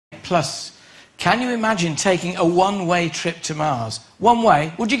Plus, can you imagine taking a one-way trip to Mars? One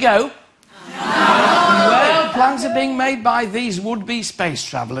way? Would you go? Well, plans are being made by these would-be space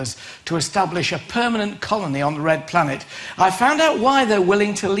travellers to establish a permanent colony on the Red Planet. I found out why they're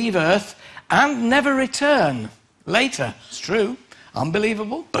willing to leave Earth and never return. Later. It's true.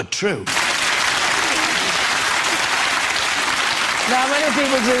 Unbelievable, but true. Now, many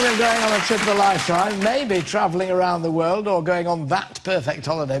people dream of going on a trip of a lifetime, maybe travelling around the world or going on that perfect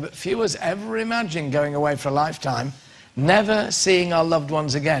holiday, but few has ever imagined going away for a lifetime, never seeing our loved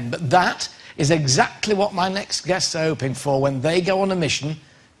ones again. But that is exactly what my next guests are hoping for when they go on a mission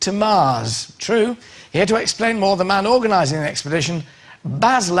to Mars. True. Here to explain more, the man organising the expedition,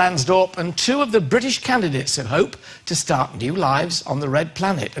 Bas Lansdorp, and two of the British candidates who hope to start new lives on the Red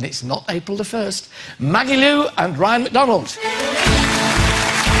Planet. And it's not April the 1st. Maggie, Lieu and Ryan McDonald.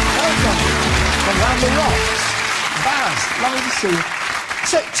 Welcome from round the rocks. Bas, lovely to see you.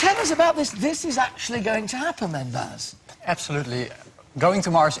 So tell us about this. This is actually going to happen then, Bas? Absolutely. Going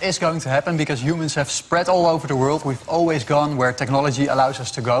to Mars is going to happen because humans have spread all over the world. We've always gone where technology allows us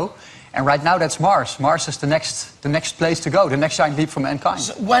to go. And right now, that's Mars. Mars is the next place to go, the next giant leap for mankind.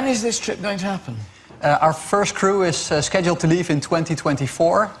 So when is this trip going to happen? Our first crew is scheduled to leave in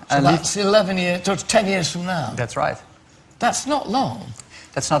 2024. So that's 11 years, 10 years from now? That's right. That's not long.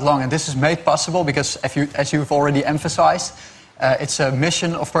 That's not long, and this is made possible because, as you've already emphasized, it's a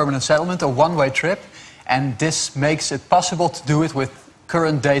mission of permanent settlement, a one-way trip, and this makes it possible to do it with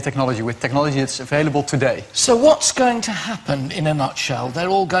current-day technology, with technology that's available today. So what's going to happen, in a nutshell? They're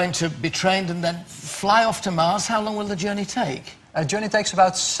all going to be trained and then fly off to Mars. How long will the journey take? A journey takes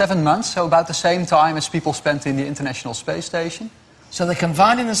about 7 months, so about the same time as people spent in the International Space Station. So they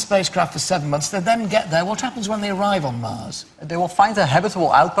confined in the spacecraft for 7 months. They then get there. What happens when they arrive on Mars? They will find a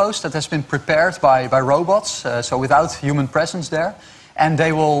habitable outpost that has been prepared by robots, so without human presence there. And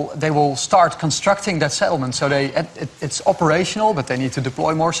they will start constructing that settlement. So it's operational, but they need to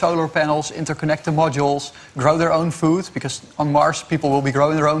deploy more solar panels, interconnect the modules, grow their own food, because on Mars people will be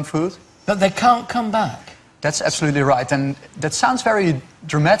growing their own food. But they can't come back. That's absolutely right. And that sounds very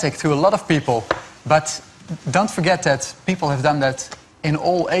dramatic to a lot of people, but don't forget that people have done that in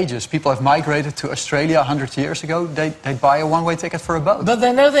all ages. People have migrated to Australia 100 years ago. They'd buy a one-way ticket for a boat. But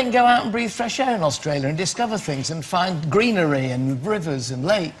they know they can go out and breathe fresh air in Australia and discover things and find greenery and rivers and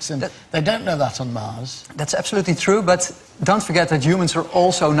lakes, and they don't know that on Mars. That's absolutely true, but don't forget that humans are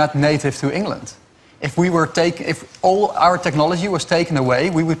also not native to England. If all our technology was taken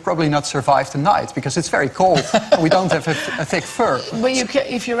away, we would probably not survive the night, because it's very cold and we don't have a thick fur. Well,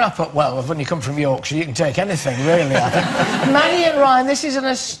 if you're up at, well, when you come from Yorkshire, you can take anything, really, I think. Maggie and Ryan, this is an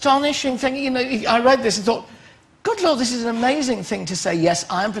astonishing thing. You know, I read this and thought, good Lord, this is an amazing thing to say, yes,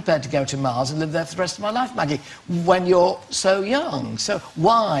 I'm prepared to go to Mars and live there for the rest of my life, Maggie, when you're so young. So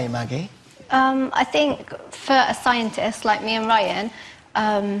why, Maggie? I think for a scientist like me and Ryan,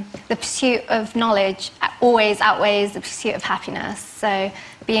 the pursuit of knowledge always outweighs the pursuit of happiness. So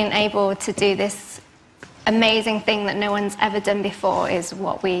being able to do this amazing thing that no one's ever done before is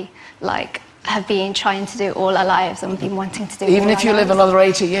what we have been trying to do all our lives and been wanting to do. Even if you live another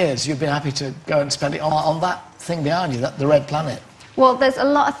 80 years, you'd be happy to go and spend it on that thing behind you, the Red Planet. Well, there's a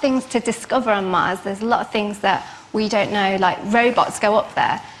lot of things to discover on Mars. There's a lot of things that we don't know, like robots go up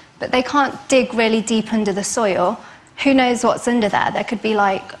there, but they can't dig really deep under the soil. Who knows what's under there? There could be,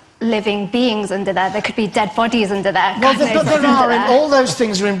 living beings under there. There could be dead bodies under there. Well, but there are. All those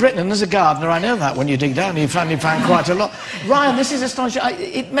things are in Britain, and as a gardener, I know that when you dig down, you found quite a lot. Ryan, this is astonishing.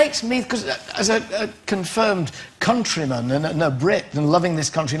 It makes me, because as a confirmed countryman and a Brit, and loving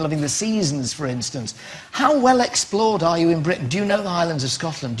this country, and loving the seasons, for instance, how well explored are you in Britain? Do you know the Highlands of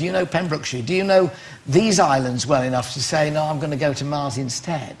Scotland? Do you know Pembrokeshire? Do you know these islands well enough to say, no, I'm going to go to Mars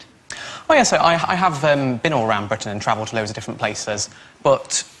instead? Oh, yeah, so I have been all around Britain and travelled to loads of different places,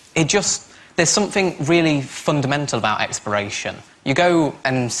 but there's something really fundamental about exploration. You go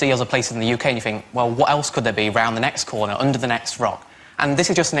and see other places in the UK and you think, well, what else could there be round the next corner, under the next rock? And this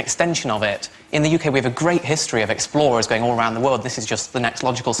is just an extension of it. In the UK, we have a great history of explorers going all around the world. This is just the next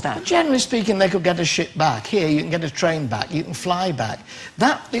logical step. Generally speaking, they could get a ship back. Here, you can get a train back. You can fly back.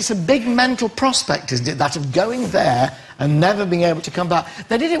 It's a big mental prospect, isn't it, that of going there and never being able to come back.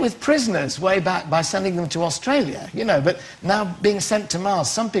 They did it with prisoners way back by sending them to Australia, you know, but now being sent to Mars,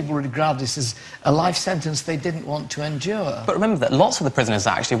 some people would regard this as a life sentence they didn't want to endure. But remember that lots of the prisoners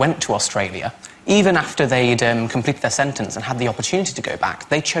that actually went to Australia, even after they'd completed their sentence and had the opportunity to go back,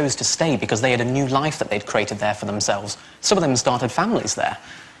 they chose to stay because they had a new life that they'd created there for themselves. Some of them started families there.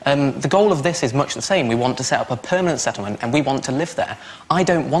 The goal of this is much the same. We want to set up a permanent settlement and we want to live there. I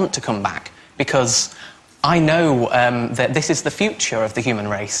don't want to come back because I know that this is the future of the human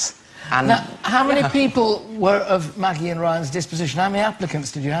race. And now, how many people were of Maggie and Ryan's disposition? How many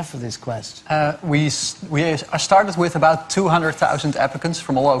applicants did you have for this quest? We started with about 200,000 applicants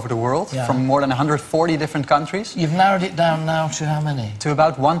from all over the world, from more than 140 different countries. You've narrowed it down now to how many? To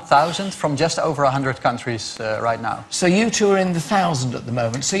about 1,000 from just over 100 countries right now. So you two are in the 1,000 at the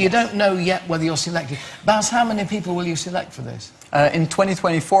moment, so you don't know yet whether you're selected. Bas, how many people will you select for this? In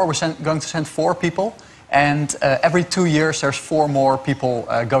 2024, we're going to send 4 people. And every 2 years, there's 4 more people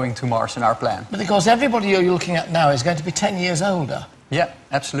going to Mars in our plan. But because everybody you're looking at now is going to be 10 years older. Yeah,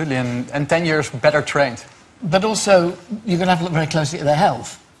 absolutely, and 10 years better trained. But also, you're going to have to look very closely at their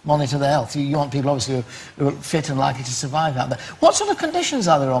health, monitor their health. You want people, obviously, who are fit and likely to survive out there. What sort of conditions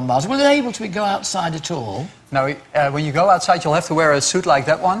are there on Mars? Will they able to go outside at all? Now, when you go outside, you'll have to wear a suit like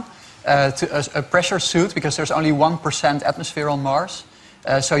that one, a pressure suit, because there's only 1% atmosphere on Mars.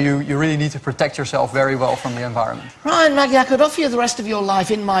 So you really need to protect yourself very well from the environment. Ryan, Maggie, I could offer you the rest of your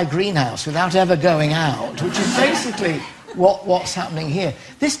life in my greenhouse without ever going out, which is basically what's happening here.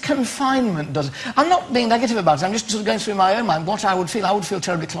 This confinement does... I'm not being negative about it, I'm just sort of going through my own mind what I would feel. I would feel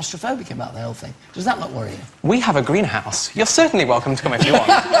terribly claustrophobic about the whole thing. Does that not worry you? We have a greenhouse. You're certainly welcome to come if you want.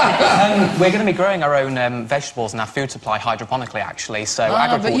 We're going to be growing our own vegetables and our food supply hydroponically, actually, so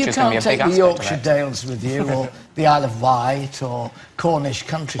agriculture is going to be a big aspect of it. But you can't take the Yorkshire Dales with you, or the Isle of Wight, or Cornish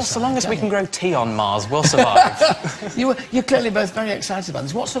countryside. Well, so long as we can grow tea on Mars, we'll survive. You're clearly both very excited about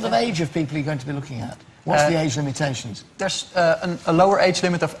this. What sort of age of people are you going to be looking at? What's the age limitations? There's a lower age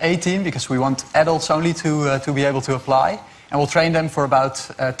limit of 18, because we want adults only to be able to apply. And we'll train them for about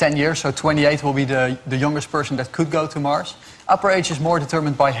 10 years, so 28 will be the youngest person that could go to Mars. Upper age is more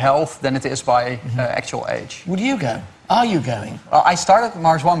determined by health than it is by actual age. Would you go? Are you going? Well, I started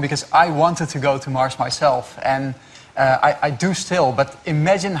Mars 1 because I wanted to go to Mars myself, and I do still, but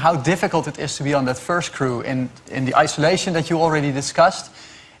imagine how difficult it is to be on that first crew in the isolation that you already discussed.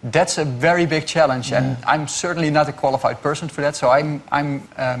 That's a very big challenge, and I'm certainly not a qualified person for that, so I'm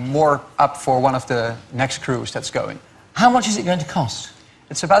more up for one of the next crews that's going. How much is it going to cost?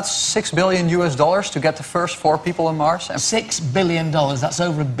 It's about $6 billion to get the first 4 people on Mars. And $6 billion, that's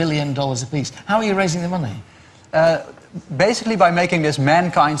over $1 billion apiece. How are you raising the money? Basically by making this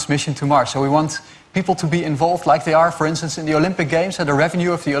mankind's mission to Mars. So we want people to be involved like they are, for instance, in the Olympic Games. And the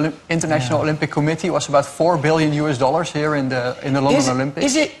revenue of the International Olympic Committee was about $4 billion here in the London Olympics.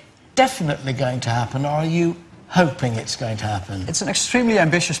 Is it definitely going to happen, or are you hoping it's going to happen? It's an extremely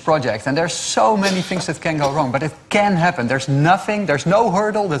ambitious project, and there's so many things that can go wrong, but it can happen. There's no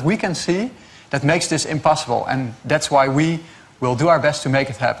hurdle that we can see that makes this impossible, and that's why we will do our best to make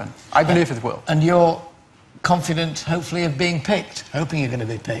it happen. I believe it will. And you're confident, hopefully, of being picked, hoping you're going to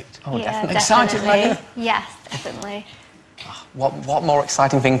be picked. Oh, definitely. Excited, Maggie? Yes, definitely. What more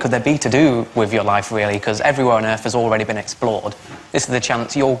exciting thing could there be to do with your life, really? Because everywhere on Earth has already been explored. This is the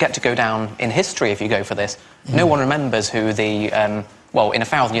chance you'll get to go down in history if you go for this. No one remembers who the... well, in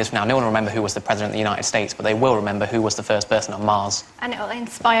 1,000 years from now, no one will remember who was the President of the United States, but they will remember who was the first person on Mars. And it will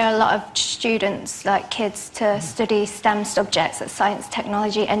inspire a lot of students, like kids, to study STEM subjects at science,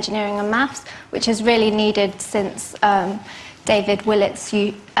 technology, engineering and maths, which is really needed since David Willetts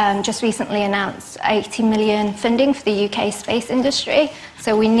just recently announced 80 million funding for the UK space industry.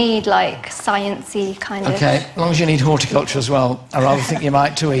 So we need, like, sciencey kind of... OK, as long as you need horticulture as well, I rather think you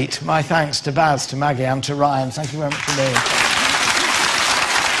might to eat. My thanks to Bas, to Maggie and to Ryan. Thank you very much indeed.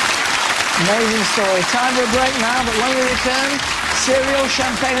 Amazing story. Time for a break now, but when we return, cereal,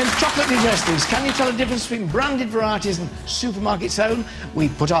 champagne and chocolate digestives. Can you tell the difference between branded varieties and supermarkets' own? We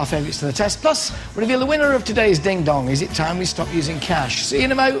put our favourites to the test. Plus, we reveal the winner of today's Ding Dong. Is it time we stop using cash? See you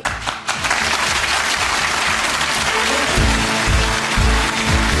in a mo.